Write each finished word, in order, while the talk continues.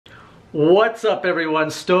What's up everyone,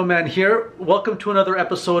 Stoeman here. Welcome to another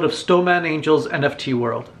episode of StoemanAngels NFT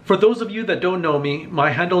World. For those of you that don't know me,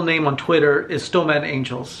 my handle name on Twitter is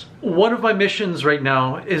StoemanAngels. One of my missions right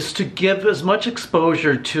now is to give as much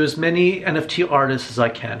exposure to as many NFT artists as I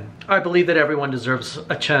can. I believe that everyone deserves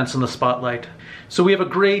a chance in the spotlight. So we have a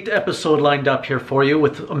great episode lined up here for you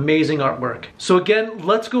with amazing artwork. So again,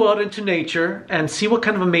 let's go out into nature and see what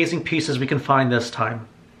kind of amazing pieces we can find this time.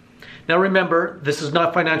 Now remember, this is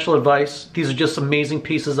not financial advice. These are just amazing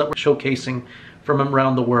pieces that we're showcasing from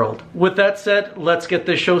around the world. With that said, let's get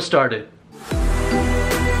this show started.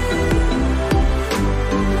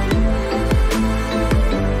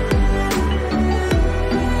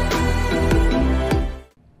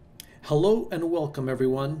 Hello and welcome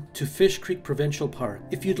everyone to Fish Creek Provincial Park.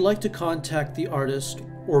 If you'd like to contact the artist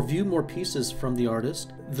or view more pieces from the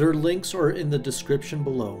artist, their links are in the description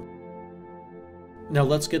below. Now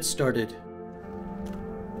let's get started.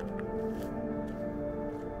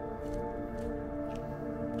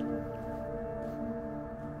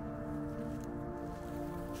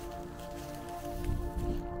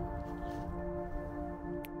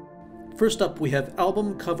 First up, we have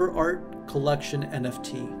Album Cover Art Collection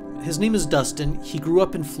NFT. His name is Dustin. He grew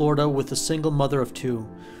up in Florida with a single mother of two.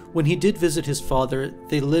 When he did visit his father,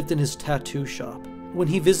 they lived in his tattoo shop. When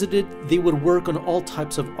he visited, they would work on all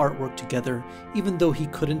types of artwork together. Even though he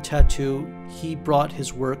couldn't tattoo, he brought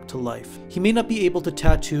his work to life. He may not be able to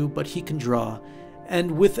tattoo, but he can draw. And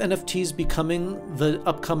with NFTs becoming the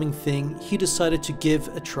upcoming thing, he decided to give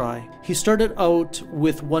a try. He started out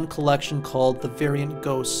with one collection called The Variant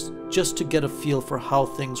Ghosts, just to get a feel for how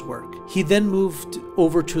things work. He then moved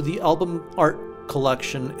over to the Album Art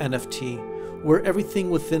Collection NFT, where everything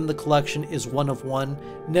within the collection is one of one,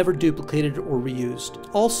 never duplicated or reused.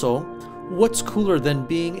 Also, what's cooler than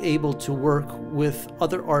being able to work with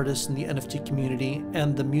other artists in the NFT community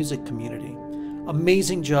and the music community?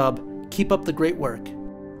 Amazing job. Keep up the great work.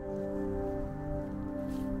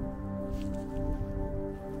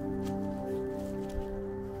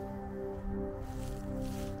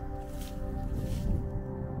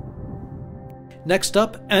 Next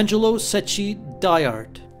up, Angelo Secchi Die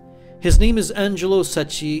Art. His name is Angelo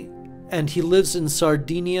Secchi, and he lives in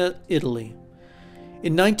Sardinia, Italy.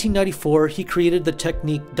 In 1994, he created the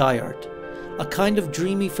technique die art, a kind of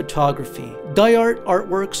dreamy photography. Die art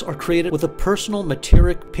artworks are created with a personal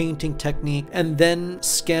materic painting technique and then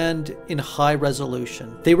scanned in high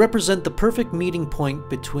resolution. They represent the perfect meeting point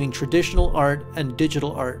between traditional art and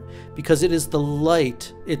digital art because it is the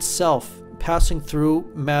light itself passing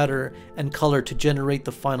through matter and color to generate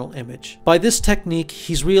the final image. By this technique,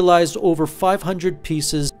 he's realized over 500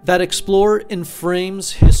 pieces that explore in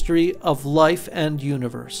frames history of life and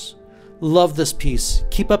universe. Love this piece.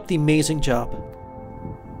 Keep up the amazing job.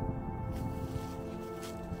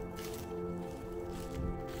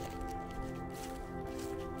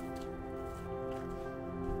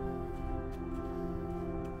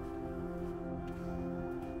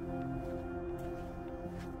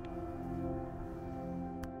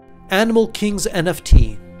 Animal Kings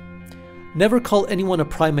NFT. Never call anyone a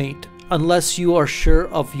primate unless you are sure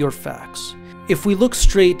of your facts. If we look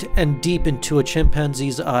straight and deep into a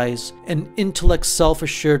chimpanzee's eyes, an intellect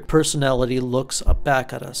self-assured personality looks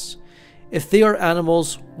back at us. If they are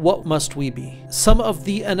animals, what must we be? Some of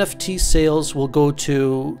the NFT sales will go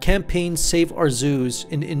to campaign Save Our Zoos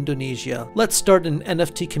in Indonesia. Let's start an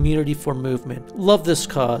NFT community for movement. Love this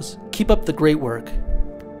cause. Keep up the great work.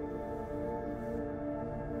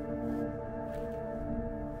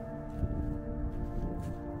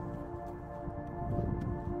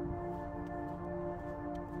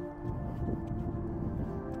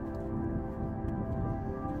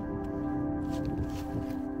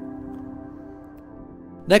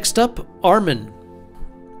 Next up, Armin.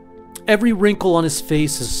 Every wrinkle on his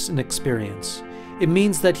face is an experience. It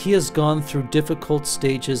means that he has gone through difficult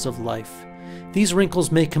stages of life. These wrinkles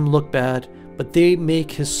make him look bad, but they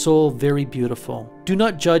make his soul very beautiful. Do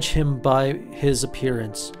not judge him by his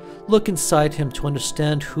appearance. Look inside him to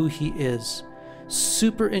understand who he is.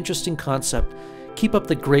 Super interesting concept. Keep up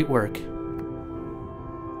the great work.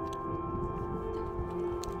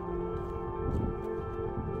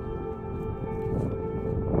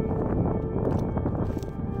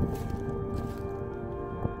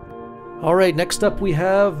 Alright, next up we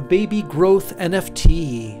have Baby Growth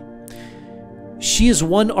NFT. She is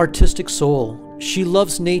one artistic soul. She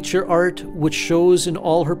loves nature art, which shows in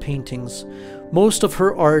all her paintings. Most of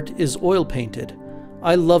her art is oil painted.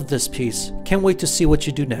 I love this piece. Can't wait to see what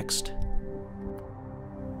you do next.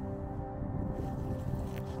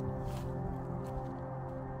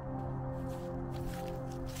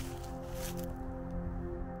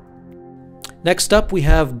 Next up, we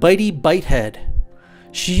have Bitey Bitehead.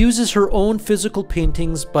 She uses her own physical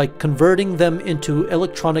paintings by converting them into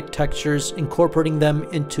electronic textures, incorporating them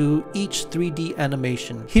into each 3D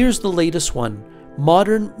animation. Here's the latest one,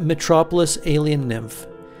 Modern Metropolis Alien Nymph.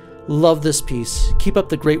 Love this piece. Keep up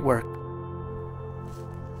the great work.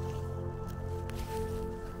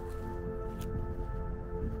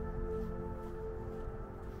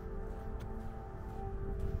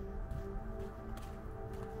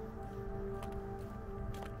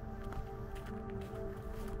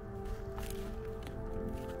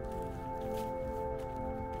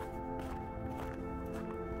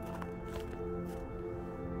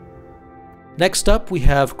 Next up, we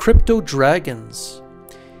have Crypto Dragons.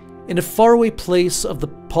 In a faraway place of the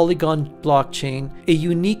Polygon blockchain, a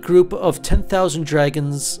unique group of 10,000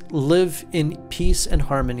 dragons live in peace and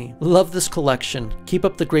harmony. Love this collection. Keep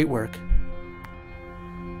up the great work.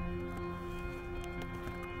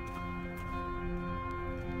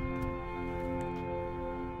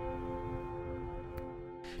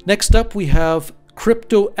 Next up, we have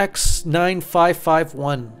Crypto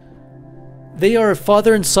X9551. They are a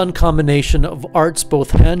father and son combination of arts,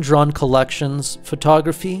 both hand-drawn collections,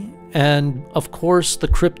 photography, and of course the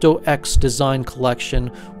Crypto X design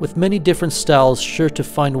collection with many different styles, sure to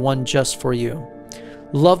find one just for you.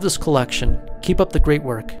 Love this collection. Keep up the great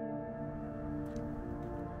work.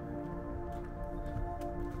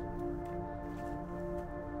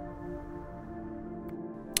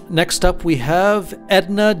 Next up, we have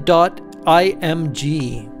edna.img.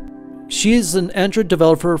 She is an Android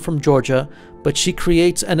developer from Georgia, but she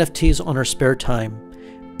creates NFTs on her spare time.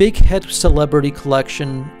 Big Head Celebrity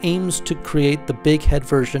Collection aims to create the big head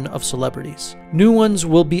version of celebrities. New ones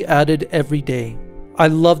will be added every day. I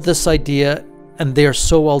love this idea, and they are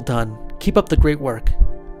so well done. Keep up the great work.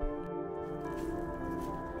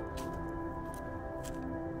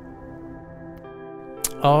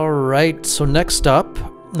 Alright, so next up,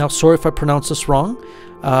 now sorry if I pronounce this wrong,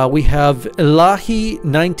 we have Ilahi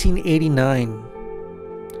 1989.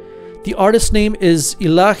 The artist's name is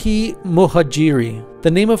Ilahi Mohajiri. The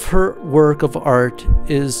name of her work of art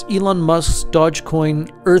is Elon Musk's Dogecoin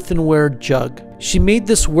earthenware jug. She made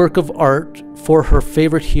this work of art for her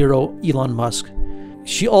favorite hero, Elon Musk.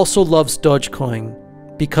 She also loves Dogecoin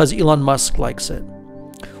because Elon Musk likes it.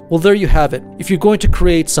 Well, there you have it. If you're going to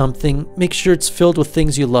create something, make sure it's filled with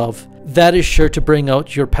things you love. That is sure to bring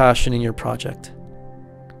out your passion in your project.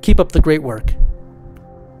 Keep up the great work.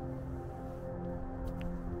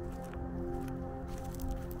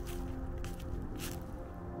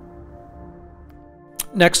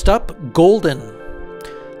 Next up, Golden.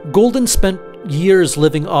 Golden spent years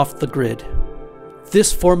living off the grid.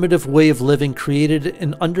 This formative way of living created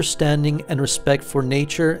an understanding and respect for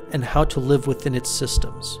nature and how to live within its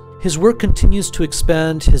systems. His work continues to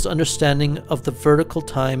expand his understanding of the vertical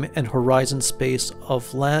time and horizon space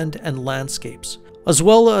of land and landscapes, as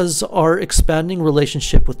well as our expanding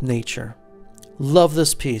relationship with nature. Love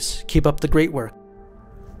this piece. Keep up the great work.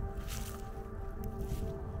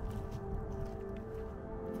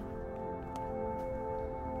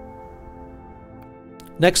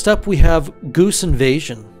 Next up, we have Goose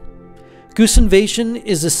Invasion. Goose Invasion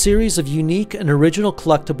is a series of unique and original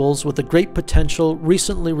collectibles with a great potential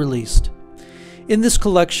recently released. In this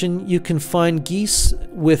collection, you can find geese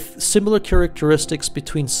with similar characteristics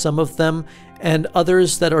between some of them and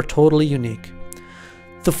others that are totally unique.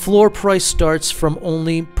 The floor price starts from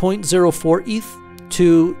only 0.04 ETH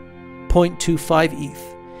to 0.25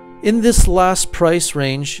 ETH. In this last price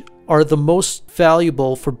range are the most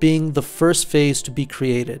valuable for being the first phase to be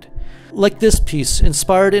created. Like this piece,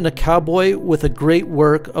 inspired in a cowboy with a great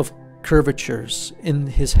work of curvatures in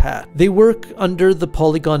his hat. They work under the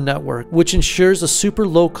Polygon network, which ensures a super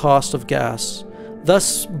low cost of gas,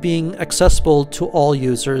 thus being accessible to all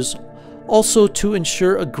users. Also, to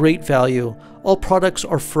ensure a great value, all products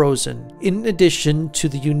are frozen. In addition to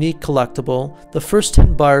the unique collectible, the first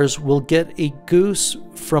 10 buyers will get a goose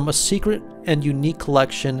from a secret and unique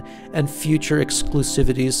collection and future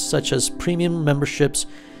exclusivities such as premium memberships,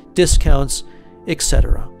 discounts,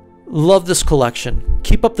 etc. Love this collection.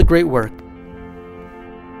 Keep up the great work.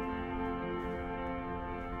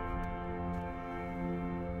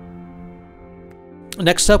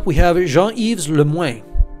 Next up, we have Jean-Yves Lemoine.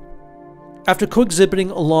 After co-exhibiting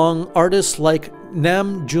along artists like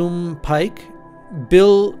Nam June Paik,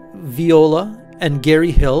 Bill Viola, and Gary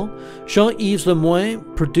Hill, Jean-Yves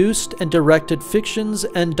Lemoine produced and directed fictions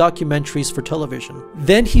and documentaries for television.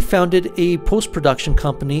 Then he founded a post-production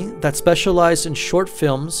company that specialized in short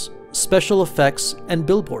films, special effects, and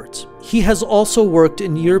billboards. He has also worked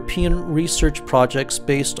in European research projects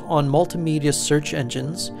based on multimedia search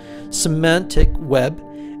engines, semantic web,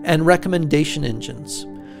 and recommendation engines.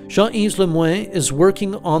 Jean-Yves Lemoine is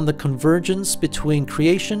working on the convergence between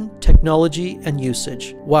creation, technology, and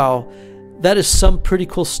usage. Wow, that is some pretty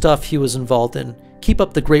cool stuff he was involved in. Keep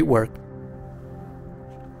up the great work.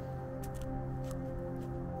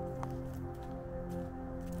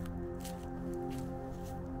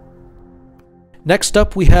 Next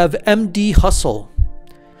up, we have MD Hustle.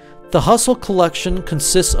 The Hustle collection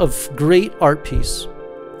consists of great art piece.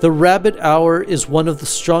 The Rabbit Hour is one of the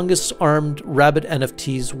strongest armed rabbit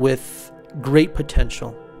NFTs with great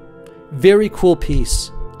potential. Very cool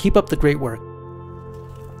piece. Keep up the great work.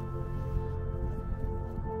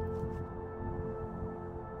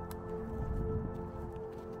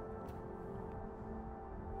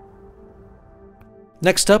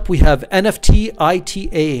 Next up, we have NFT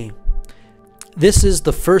ITA. This is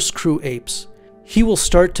the first crew apes. He will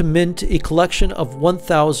start to mint a collection of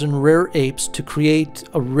 1,000 rare apes to create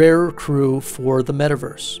a rare crew for the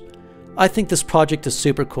metaverse. I think this project is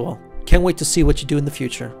super cool. Can't wait to see what you do in the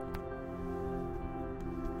future.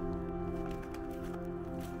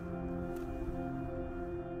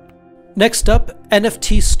 Next up,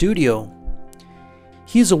 NFT Studio.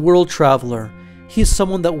 He's a world traveler. He is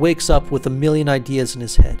someone that wakes up with a million ideas in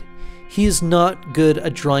his head. He is not good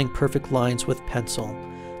at drawing perfect lines with pencil.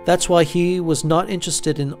 That's why he was not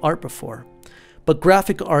interested in art before. But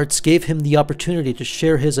graphic arts gave him the opportunity to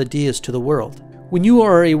share his ideas to the world. When you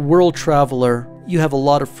are a world traveler, you have a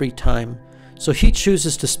lot of free time, so he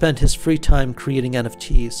chooses to spend his free time creating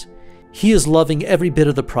NFTs. He is loving every bit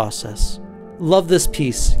of the process. Love this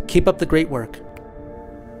piece. Keep up the great work.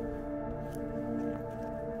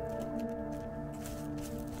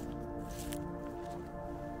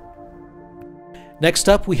 Next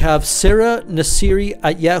up, we have Sarah Nasiri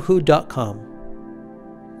at yahoo.com.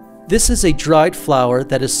 This is a dried flower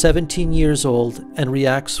that is 17 years old and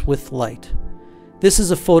reacts with light. This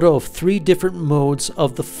is a photo of 3 different modes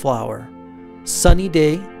of the flower: sunny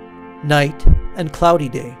day, night, and cloudy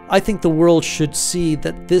day. I think the world should see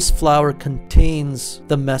that this flower contains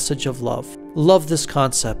the message of love. Love this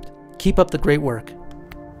concept. Keep up the great work.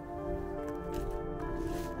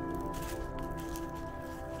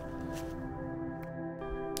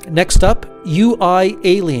 Next up, UI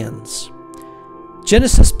Aliens.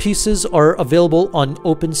 Genesis pieces are available on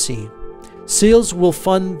OpenSea. Sales will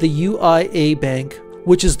fund the UIA Bank,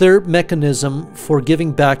 which is their mechanism for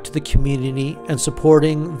giving back to the community and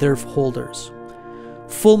supporting their holders.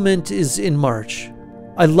 Full mint is in March.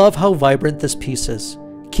 I love how vibrant this piece is.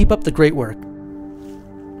 Keep up the great work.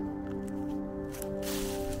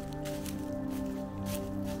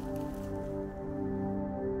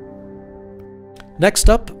 Next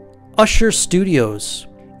up, Usher Studios.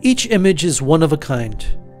 Each image is one of a kind.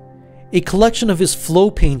 A collection of his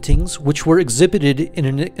flow paintings, which were exhibited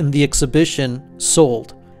in the exhibition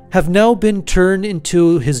Sold, have now been turned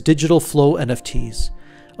into his digital flow NFTs.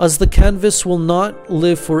 As the canvas will not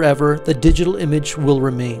live forever, the digital image will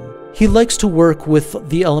remain. He likes to work with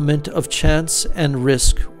the element of chance and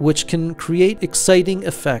risk, which can create exciting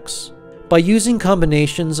effects. By using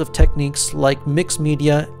combinations of techniques like mixed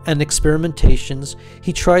media and experimentations,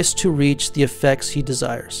 he tries to reach the effects he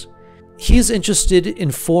desires. He is interested in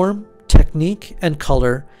form, technique, and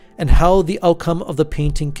color, and how the outcome of the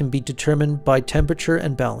painting can be determined by temperature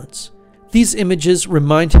and balance. These images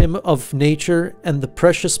remind him of nature and the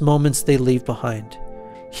precious moments they leave behind.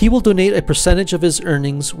 He will donate a percentage of his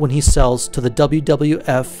earnings when he sells to the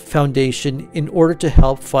WWF Foundation in order to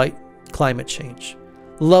help fight climate change.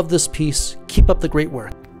 Love this piece. Keep up the great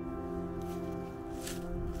work.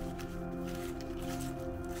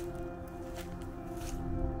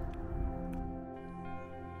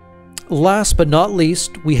 Last but not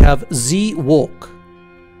least, we have Z Wolk.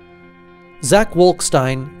 Zach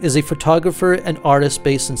Wolkstein is a photographer and artist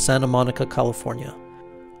based in Santa Monica, California.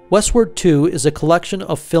 Westward 2 is a collection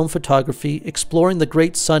of film photography exploring the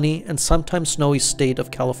great sunny and sometimes snowy state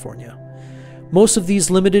of California. Most of these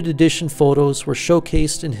limited edition photos were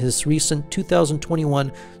showcased in his recent 2021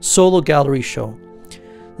 solo gallery show,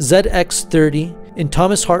 ZX30, in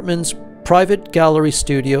Thomas Hartman's private gallery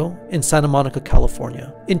studio in Santa Monica,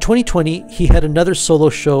 California. In 2020, he had another solo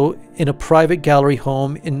show in a private gallery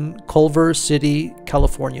home in Culver City,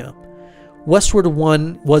 California. Westward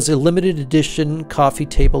 1 was a limited edition coffee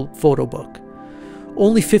table photo book.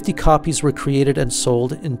 Only 50 copies were created and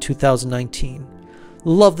sold in 2019.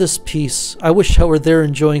 Love this piece. I wish I were there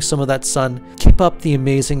enjoying some of that sun. Keep up the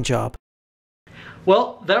amazing job.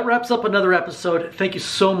 Well, that wraps up another episode. Thank you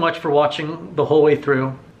so much for watching the whole way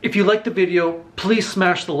through. If you liked the video, please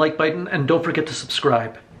smash the like button and don't forget to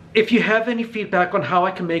subscribe. If you have any feedback on how I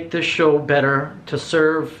can make this show better to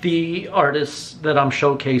serve the artists that I'm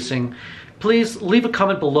showcasing, please leave a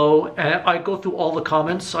comment below. I go through all the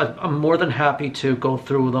comments. I'm more than happy to go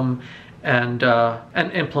through them and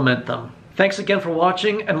implement them. Thanks again for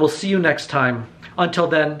watching, and we'll see you next time. Until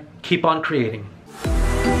then, keep on creating.